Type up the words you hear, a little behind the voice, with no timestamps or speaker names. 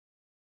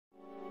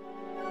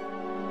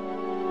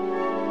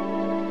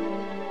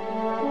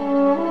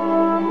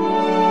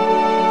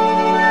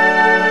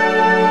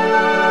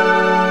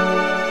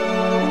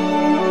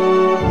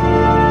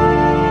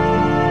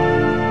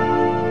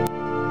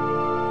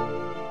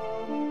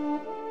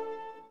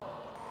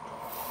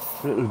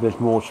A little bit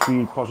more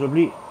speed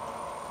possibly.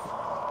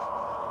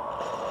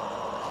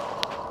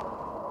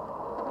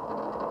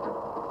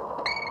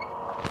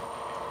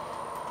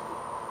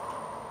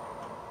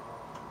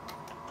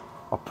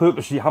 I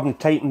purposely haven't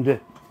tightened the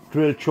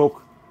drill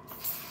chuck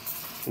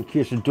in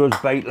case it does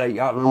bite like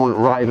that. I don't want it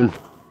riving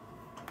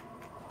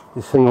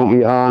this thing up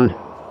my hand.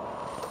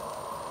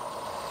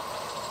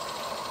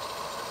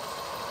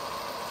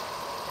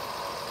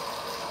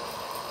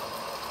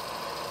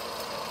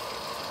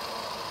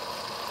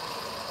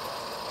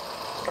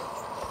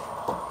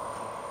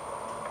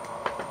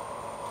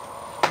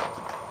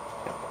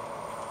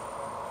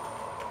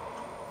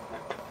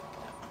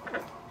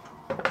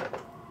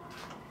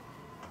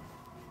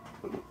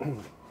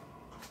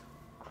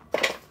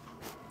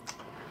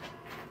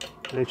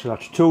 Right, so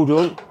that's 2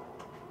 done.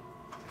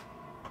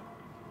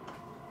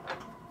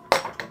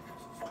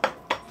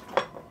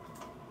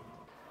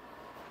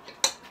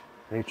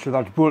 Right, so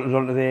that's bolted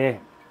onto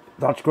there.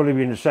 That's going to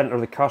be in the centre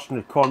of the casting,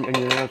 it can't be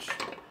anything else.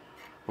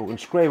 But we can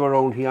scrape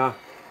around here.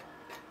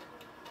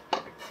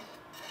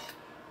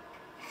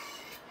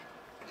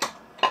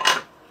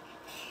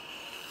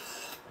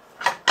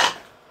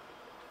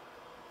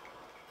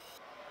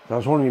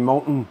 There's only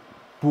mounting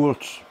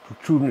bolts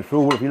protruding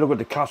through. If you look at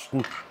the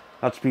casting,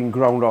 that's been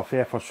ground off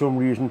here for some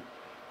reason.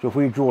 So if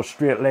we draw a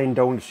straight line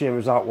down the same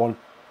as that one,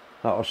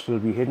 that'll still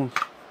be hidden.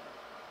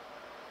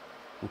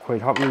 I'm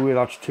quite happy with the way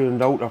that's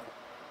turned out. It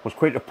was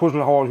quite a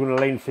puzzle how I was going to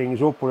line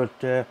things up, but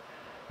it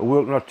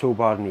worked not too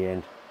bad in the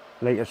end.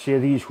 Like I say,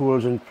 these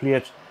holes and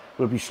plates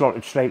will be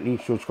slotted slightly,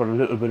 so it's got a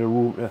little bit of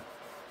room to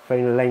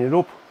finally line it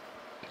up.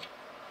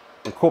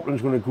 The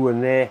coupling's going to go in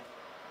there.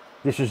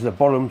 This is the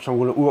bottom, so I'm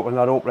going to open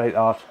that up like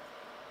that,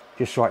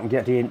 just so I can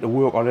get in to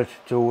work on it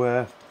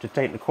to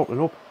tighten the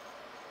coupling up.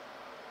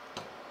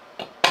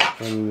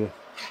 Anyway,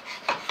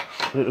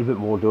 a little bit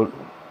more done.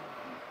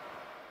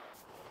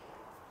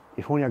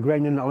 If when you're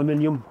grinding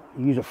aluminium,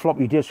 you use a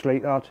floppy disc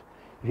like that.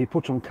 If you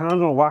put some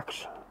candle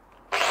wax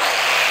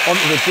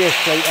onto the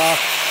disc like that,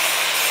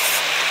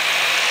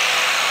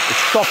 it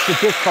stops the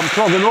disc from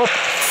clogging up.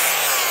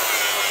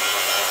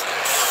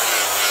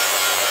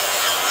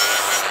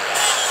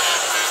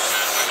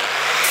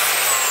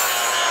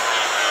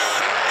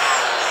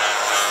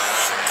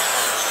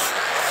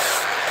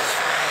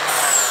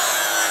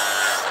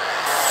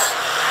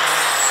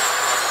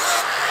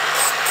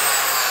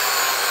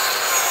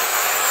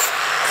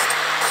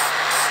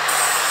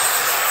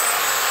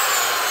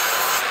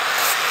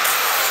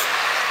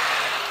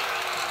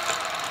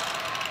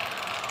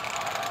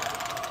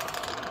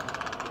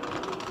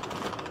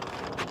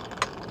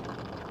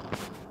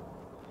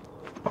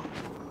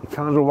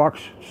 Candle wax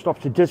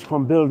stops the disc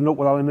from building up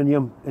with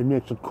aluminium and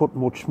makes it cut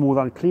much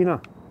smoother and cleaner.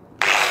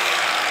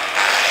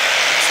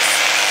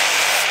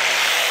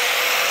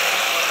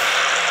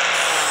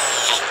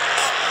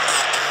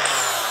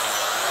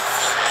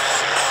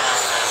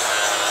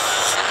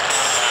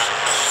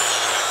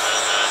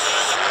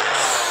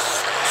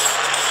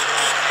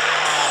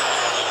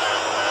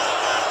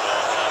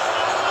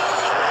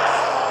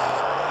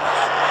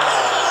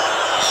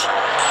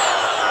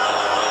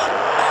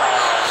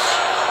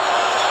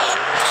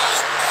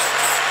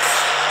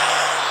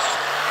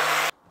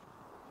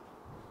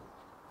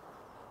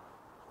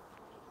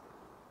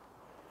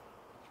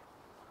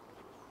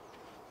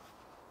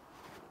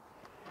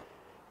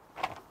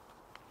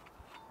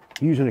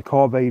 Using a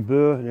carbide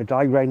burr and a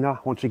die grinder.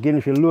 Once again,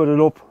 if you load it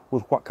up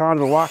with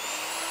candle wax,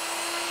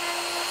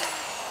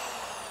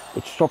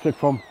 it stops it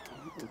from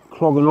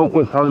clogging up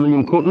with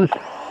aluminium cuttings.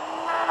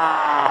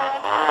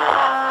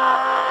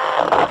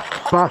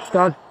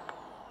 Bastard.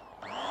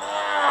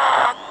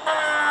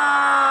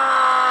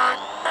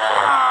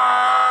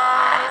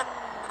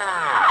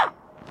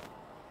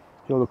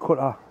 So the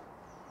cutter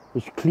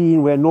is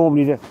clean where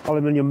normally the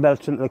aluminium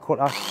melts into the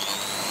cutter.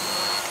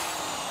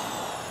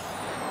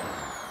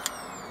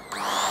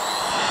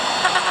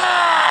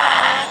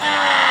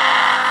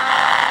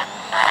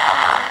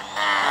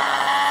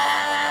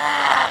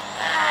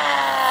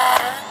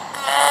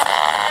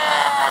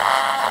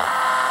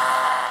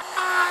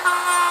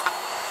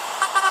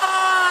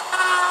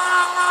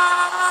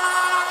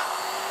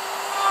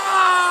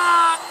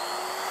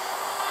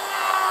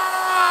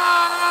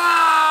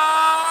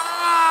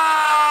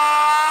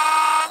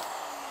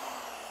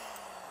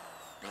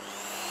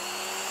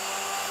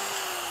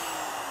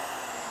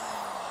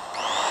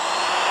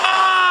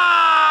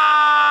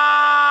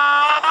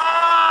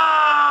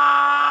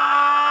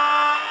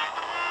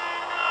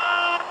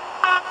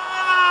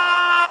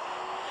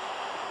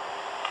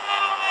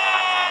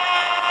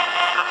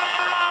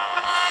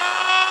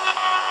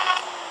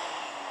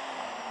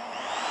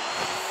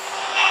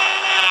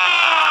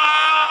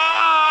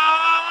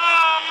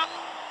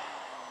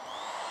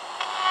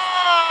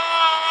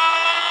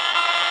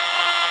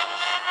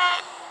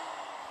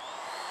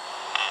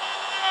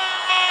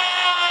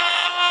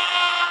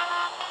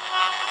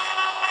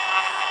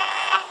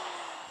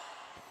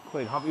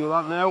 Quite happy with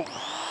that now.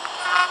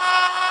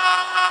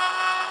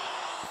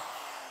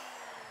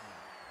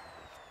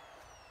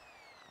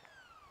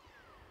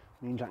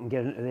 Means I can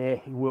get into there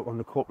and work on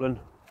the coupling.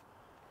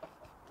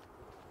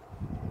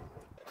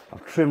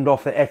 I've trimmed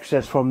off the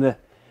excess from the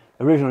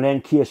original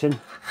end casing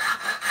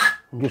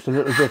and just a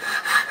little bit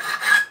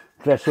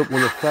dress up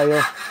with a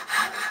file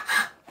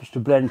just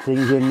to blend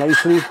things in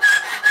nicely.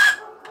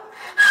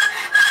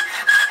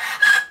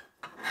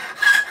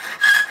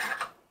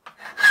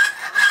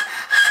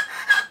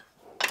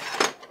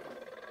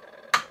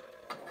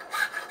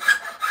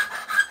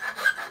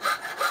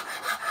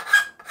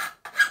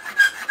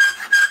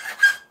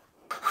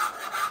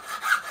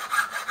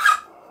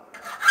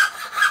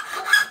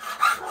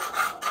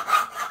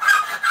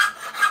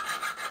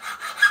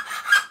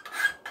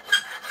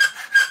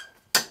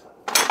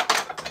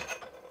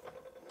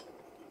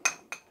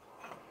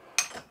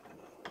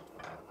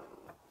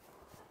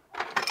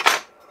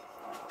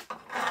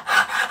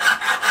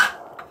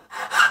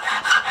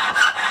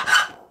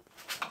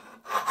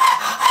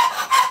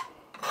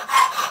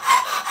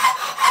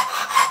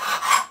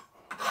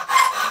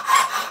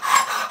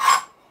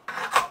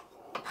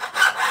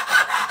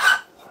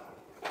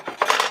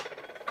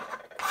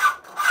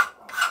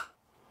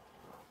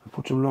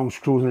 Put some long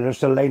screws in there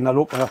just to line that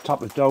up and I'll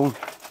tap it down.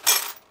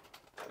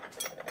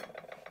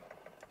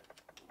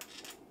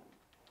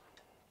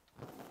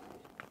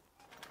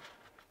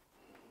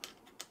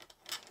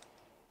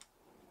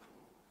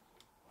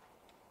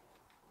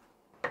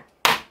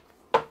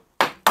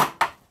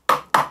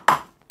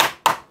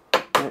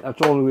 Right,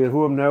 that's all the way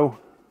home now.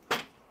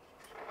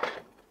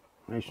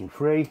 Nice and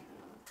free.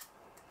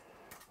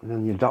 And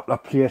then the adapter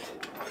plate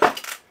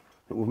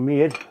that we've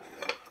made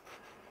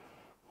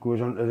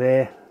goes onto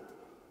there.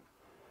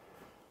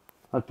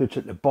 That bit's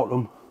at the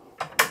bottom.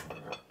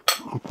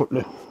 I'll put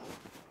the,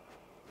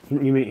 doesn't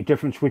really make a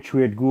difference which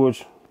way it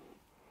goes.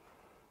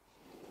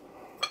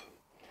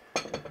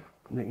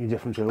 Doesn't make any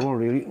difference at all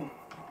really.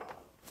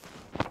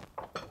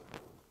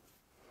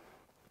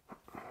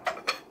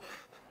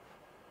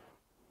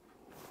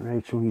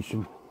 Right, so we need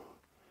some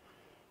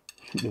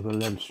suitable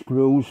length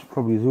screws.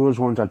 Probably those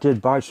ones. I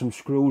did buy some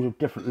screws of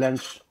different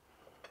lengths.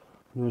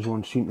 Those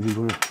ones seem to be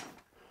going to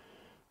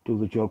do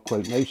the job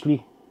quite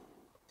nicely.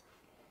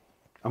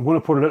 I'm going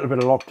to put a little bit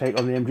of Loctite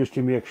on them just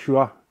to make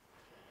sure.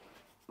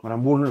 But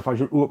I'm wondering if I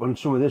should open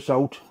some of this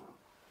out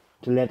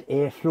to let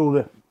air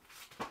through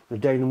the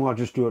dynamo. I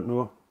just don't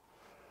know.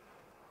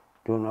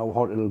 Don't know how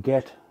hot it'll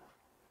get.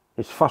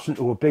 It's fastened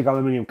to a big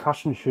aluminium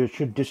casting, so it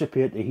should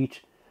dissipate the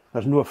heat.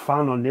 There's no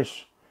fan on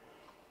this.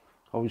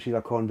 Obviously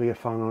there can't be a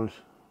fan on it.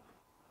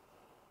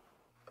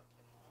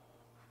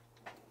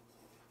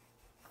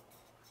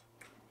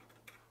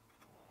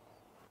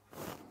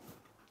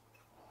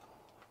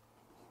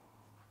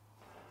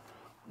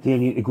 They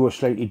need to go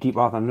slightly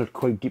deeper, they're not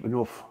quite deep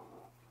enough.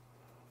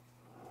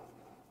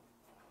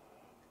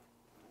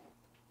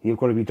 You've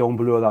got to be down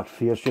below that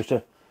face, just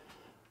a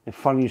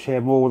fanny's hair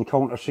more with the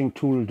countersink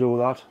tool will do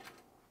that.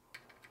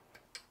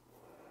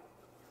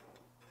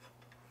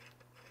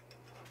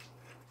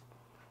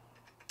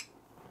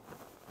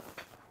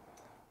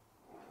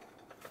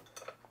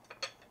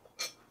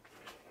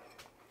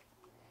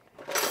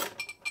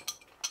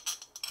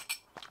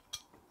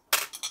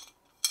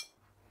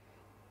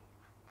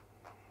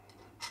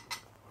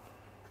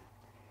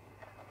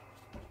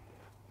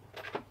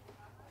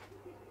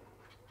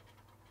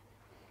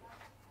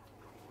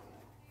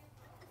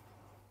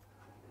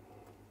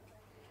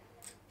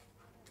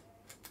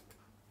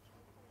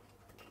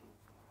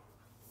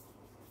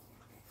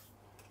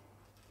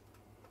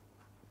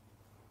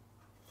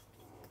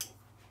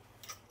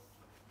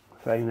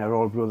 Fine, they're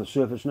all below the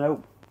surface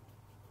now.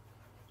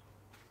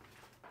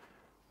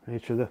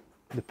 Right, so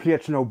the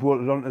plate's now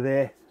bolted onto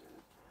there.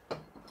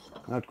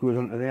 That goes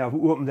onto there. I've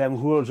opened them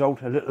holes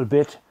out a little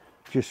bit,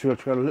 just so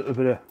it's got a little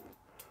bit of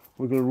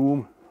wiggle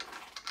room.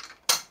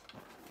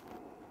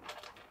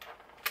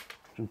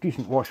 Some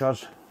decent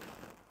washers.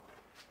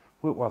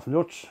 Whitworth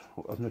nuts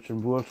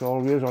and bolts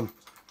always on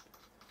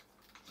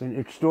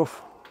vintage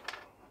stuff.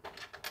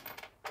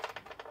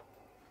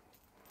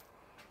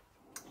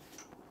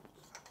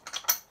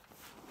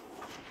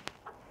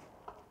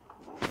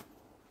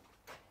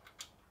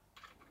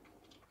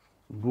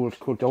 Bolts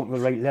cut down to the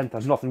right length.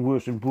 There's nothing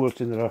worse than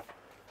bolts in that are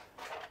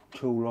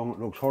too long, it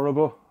looks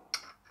horrible.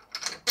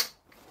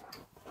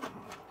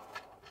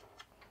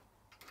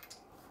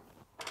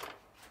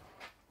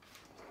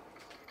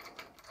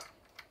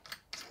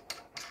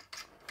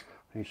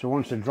 Okay, so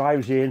once the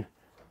drive's in,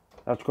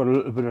 that's got a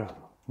little bit of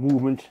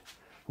movement.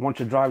 Once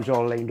the drive's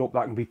all lined up,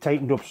 that can be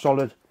tightened up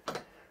solid,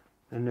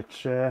 and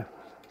it's I'm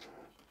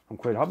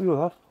quite happy with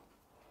that.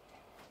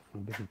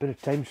 A bit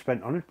of time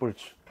spent on it, but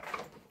it's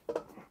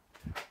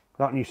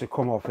that needs to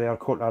come off there. I'll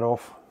cut that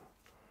off.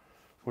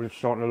 But it's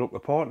starting to look the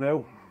part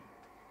now.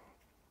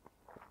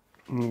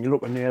 And you're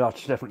looking there,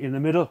 that's definitely in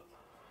the middle.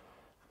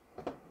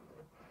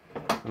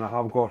 And I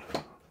have got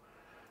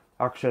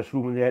access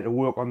room in there to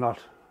work on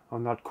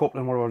that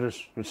coupling, what I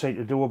just decide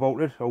to do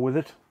about it or with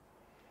it.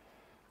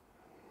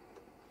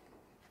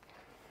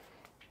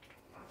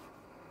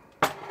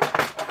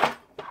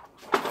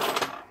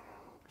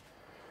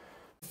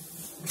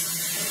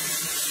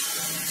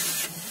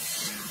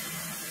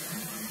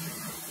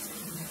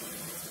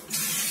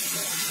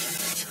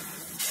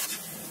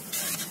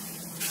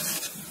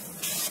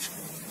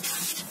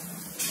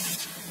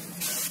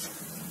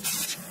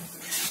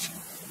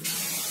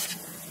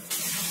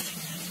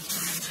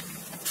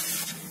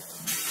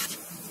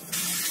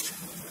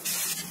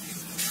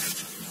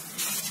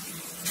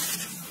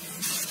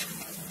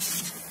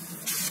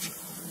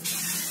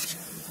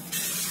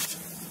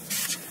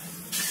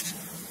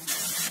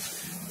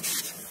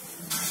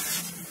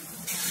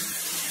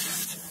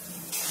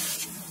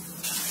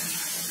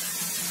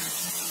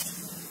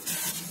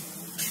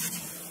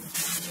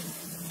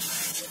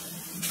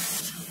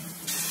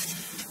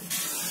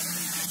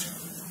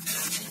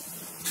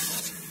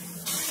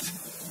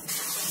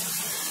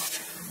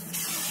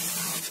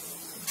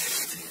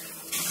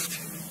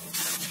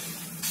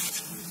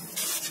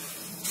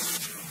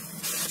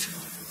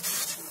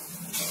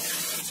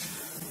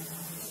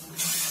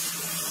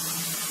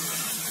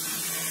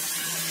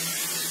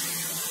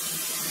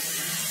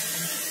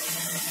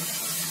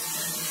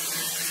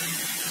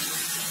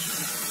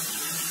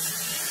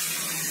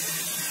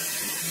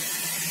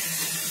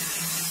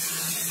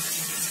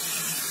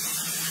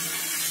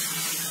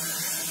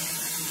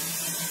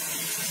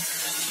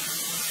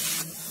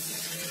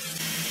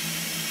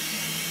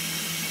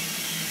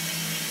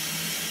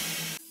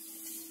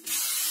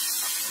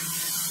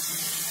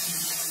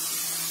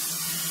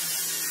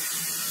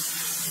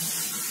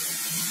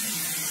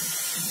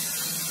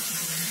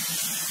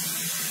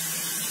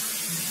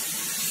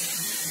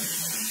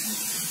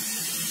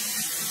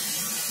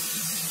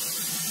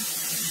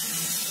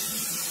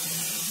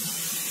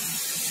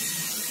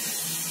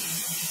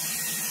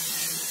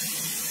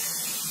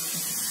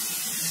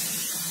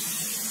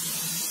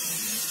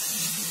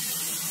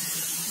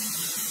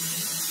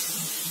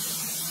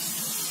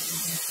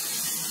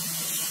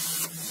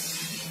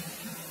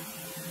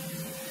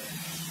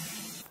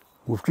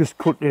 We've just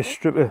cut this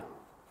strip of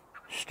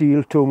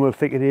steel, 2mm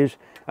thick it is.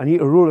 I need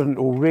to roll it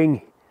into a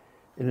ring,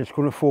 and it's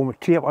going to form a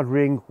tapered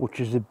ring, which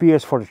is the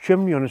base for the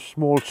chimney on a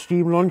small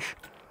steam launch.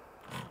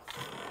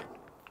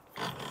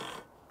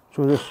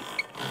 So this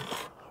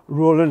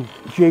rolling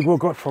jig we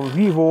got from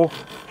Vivo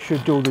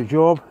should do the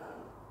job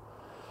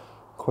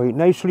quite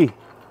nicely.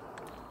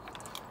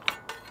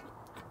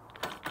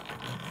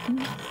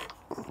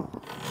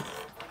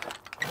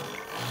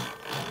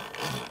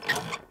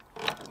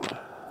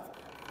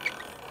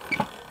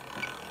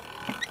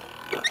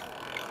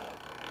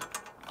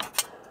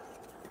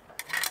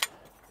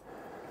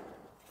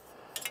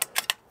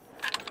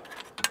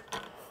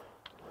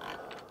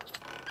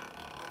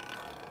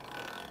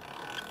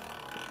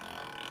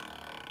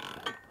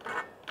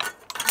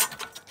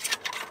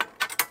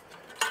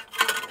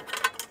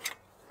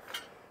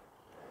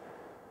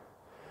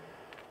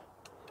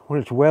 When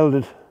it's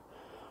welded,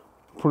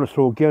 put it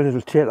through again,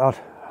 it'll take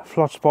that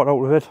flat spot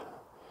out of it.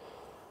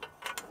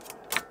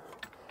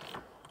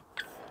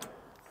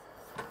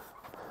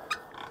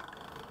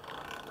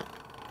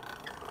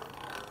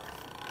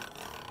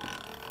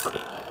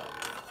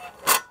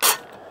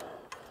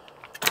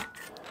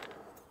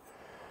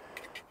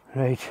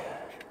 Right,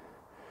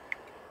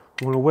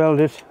 I'm going to weld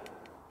it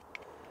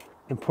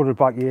and put it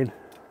back in.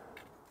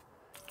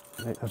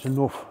 Right, there's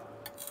enough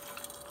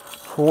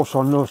force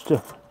on those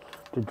to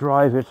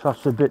drive it.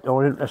 That's the bit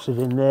I'm interested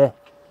in there.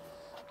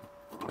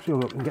 See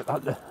if I can get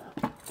that there.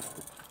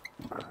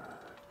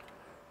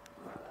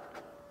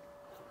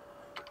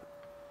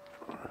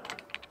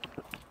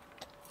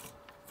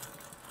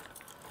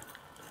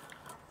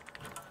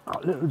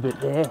 That little bit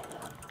there.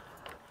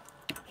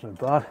 It's not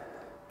bad.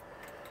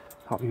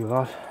 Happy with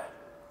that.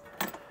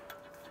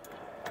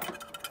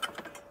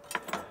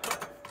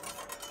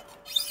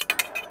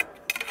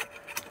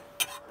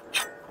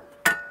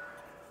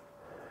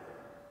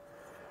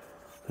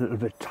 A little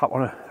bit tap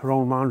on a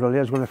round mandrel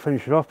there is going to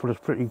finish it off, but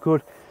it's pretty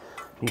good.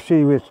 You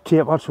see where it's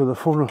tapered so the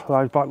funnel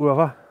lies back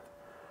over.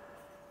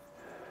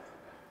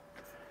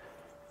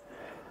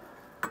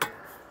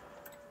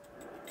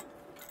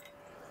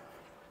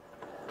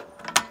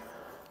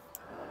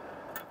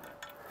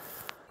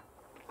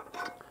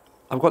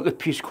 I've got the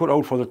piece cut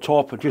out for the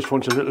top. It just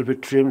wants a little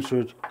bit trimmed so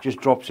it just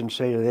drops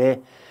inside of there.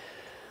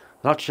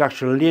 That's the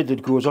actual lid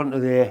that goes onto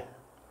there.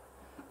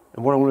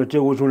 And what I'm going to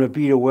do is I'm going to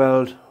bead a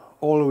weld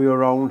all the way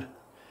around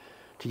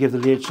to give the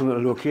lid something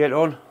to locate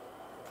on.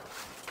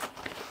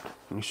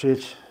 You see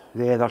it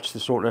there, that's the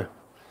sort of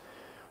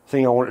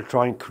thing I want to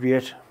try and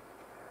create.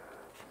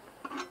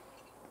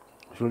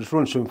 So I'll just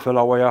run some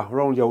filler wire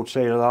around the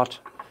outside of that.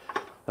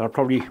 And I'll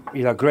probably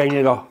either grind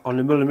it on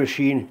the milling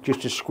machine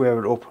just to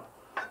square it up.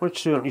 But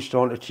it's certainly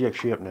starting to take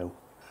shape now.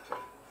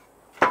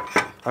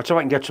 I'll see if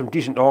I can get some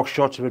decent arc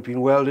shots of it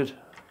being welded.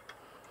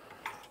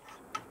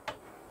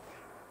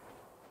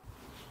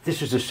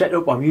 This is the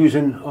setup I'm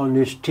using on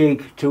this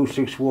TIG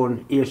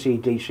 261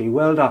 AC/DC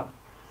welder.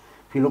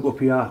 If you look up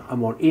here,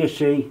 I'm on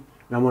AC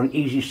and I'm on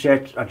easy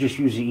set. I just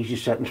use the easy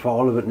settings for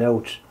all of it now.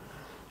 It's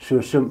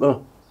so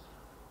simple.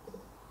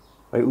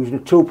 Right, using a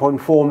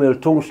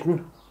 2.4mm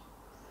tungsten.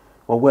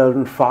 We're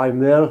welding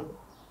 5mm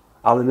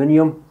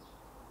aluminium.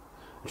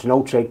 It's an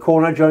outside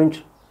corner joint.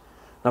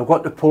 And I've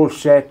got the pulse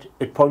set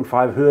at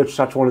 0.5 Hz.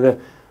 That's one of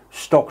the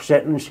stock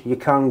settings. You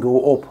can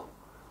go up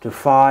to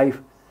 5.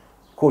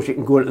 Of course, you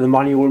can go into the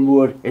manual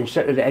mode and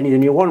set it to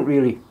anything you want,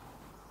 really.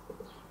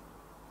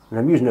 And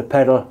I'm using a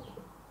pedal.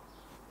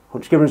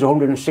 It's giving us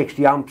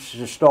 160 amps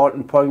as a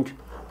starting point.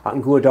 I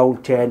can go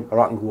down 10 or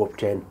I can go up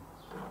 10.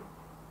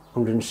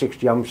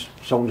 160 amps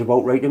sounds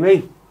about right to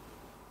me.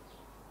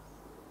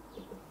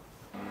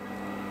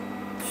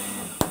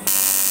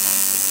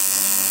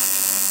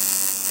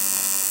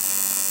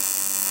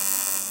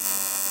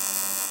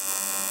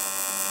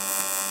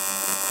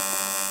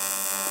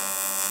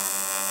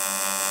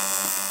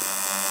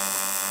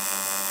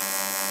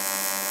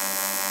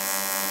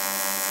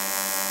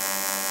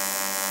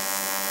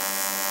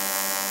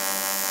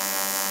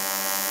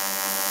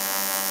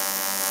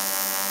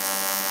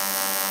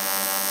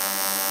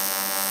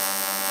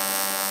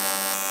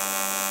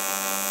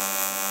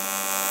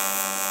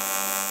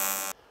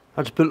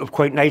 That's built up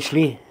quite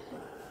nicely.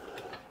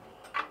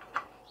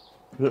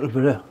 A little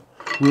bit of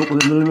work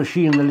with the milling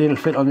machine and the lid will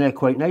fit on there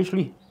quite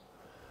nicely.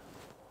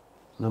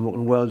 And I'm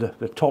looking weld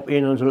the top in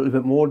and there's a little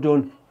bit more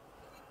done.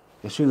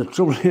 You see the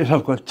trouble is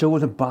I've got two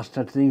of the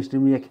bastard things to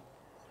make.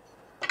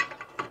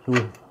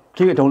 So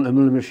take it down to the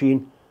milling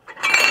machine,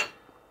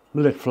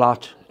 mill it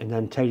flat and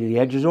then tidy the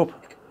edges up.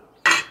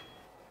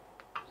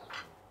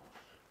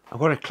 I've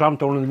got it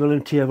clamped down on the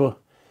milling table.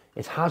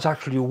 It has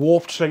actually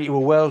warped slightly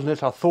with welding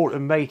it. I thought it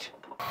might.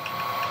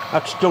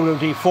 That's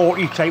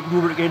WD-40 type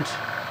lubricant.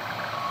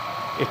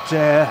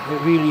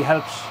 It really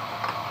helps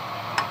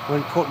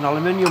when cutting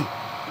aluminium.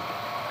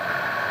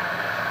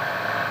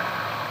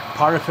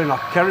 Paraffin or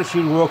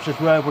kerosene works as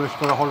well, but it's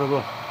got a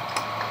horrible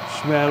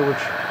smell which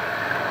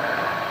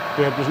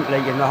Dave doesn't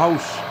like in the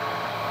house.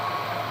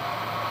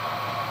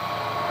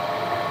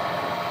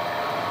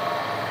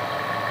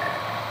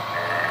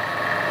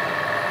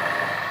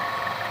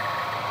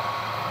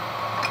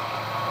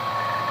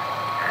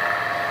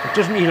 It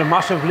doesn't need a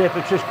massive lip,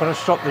 it's just got to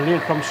stop the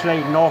lid from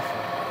sliding off.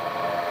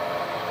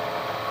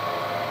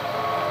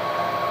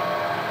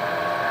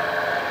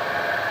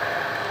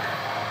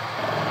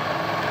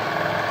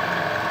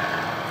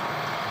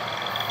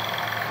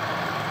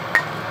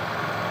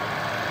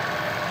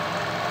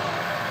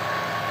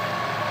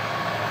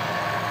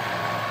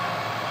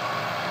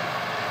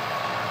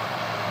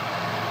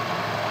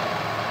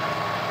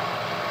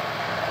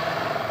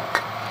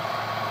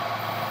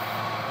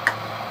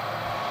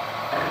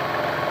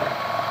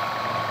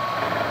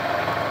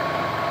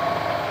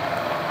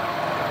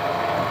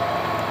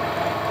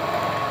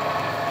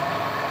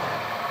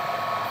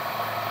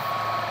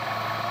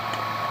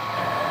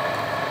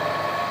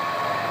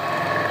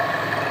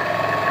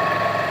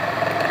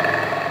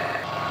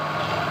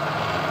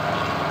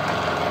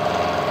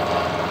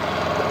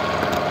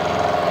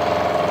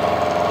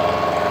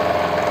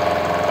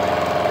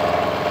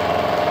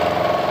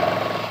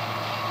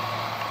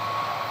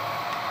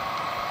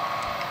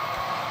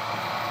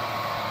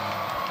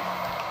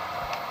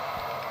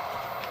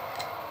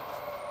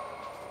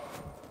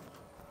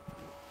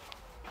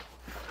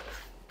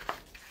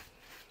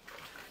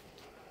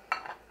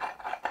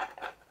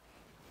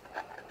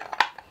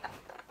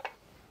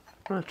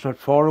 It's not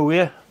far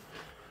away,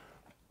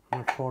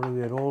 not far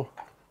away at all.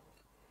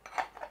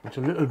 It's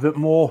a little bit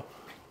more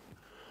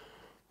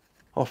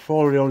off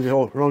around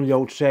the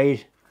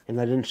outside and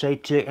that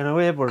inside taken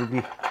away, but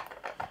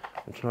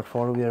it's not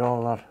far away at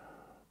all, that.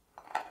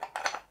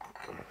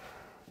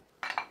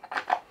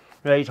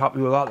 Right, happy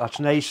with that, that's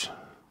nice.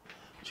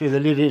 See, the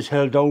lid is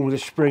held down with a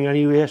spring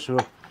anyway, so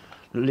it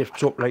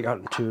lifts up like that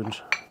and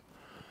turns.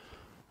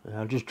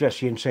 I'll just dress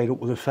the inside up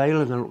with a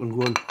file and then we can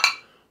go and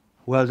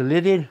weld the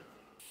lid in.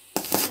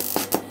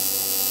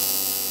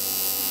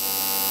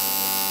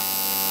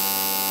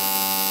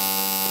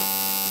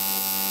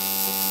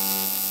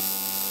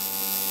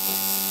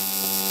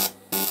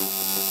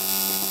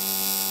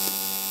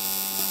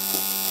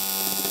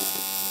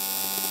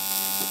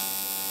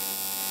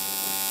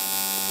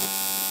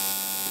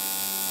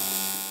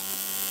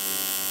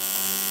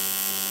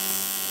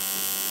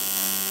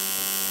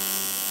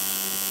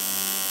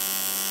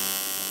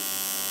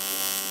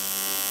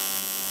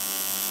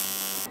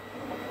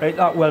 Right,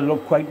 that welded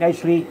up quite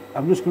nicely.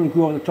 I'm just going to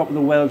go over the top of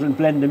the welds and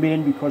blend them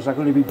in because they're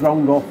going to be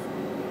ground off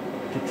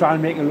to try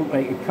and make it look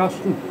like a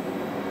casting.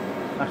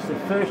 That's the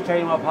first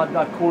time I've had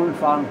that coolant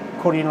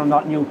fan cut in on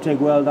that new TIG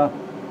welder,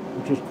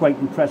 which is quite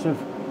impressive.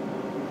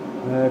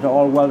 They're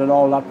all welded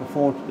all that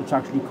before it's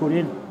actually cut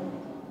in.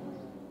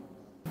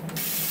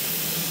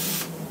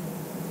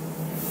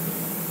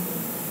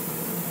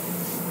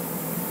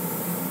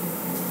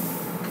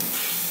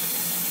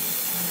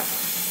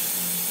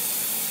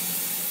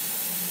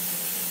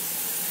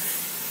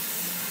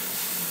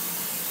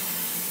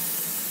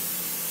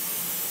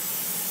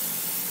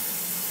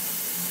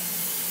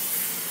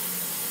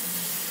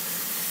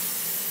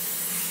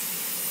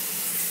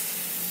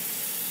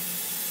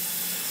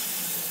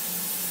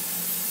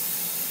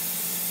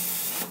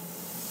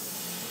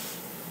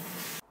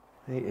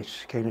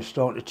 It's kind of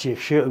starting to take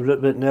shape a little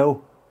bit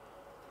now.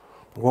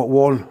 I've got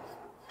one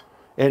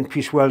end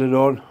piece welded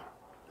on,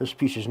 this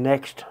piece is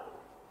next.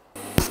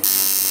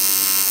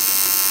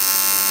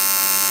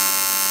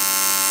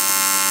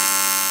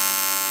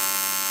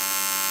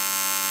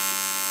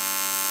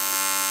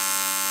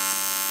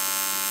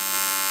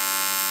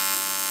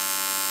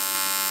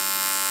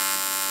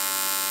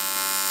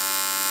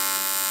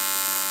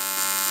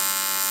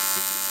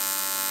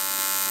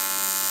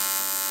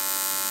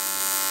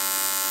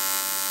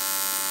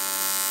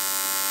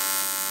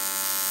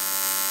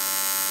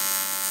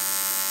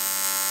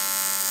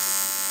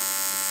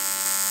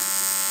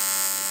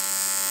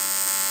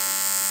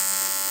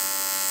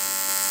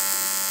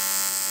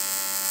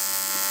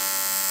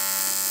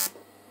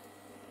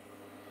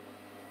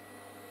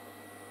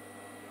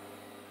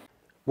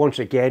 Once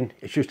again,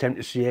 it's just time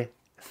to say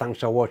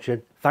thanks for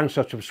watching, thanks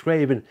for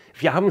subscribing.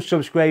 If you haven't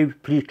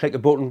subscribed, please click the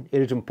button,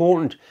 it is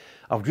important.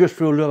 I've just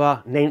rolled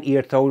over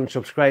 98,000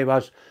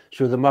 subscribers,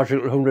 so the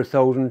magical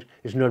 100,000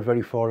 is not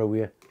very far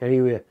away.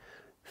 Anyway,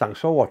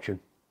 thanks for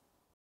watching.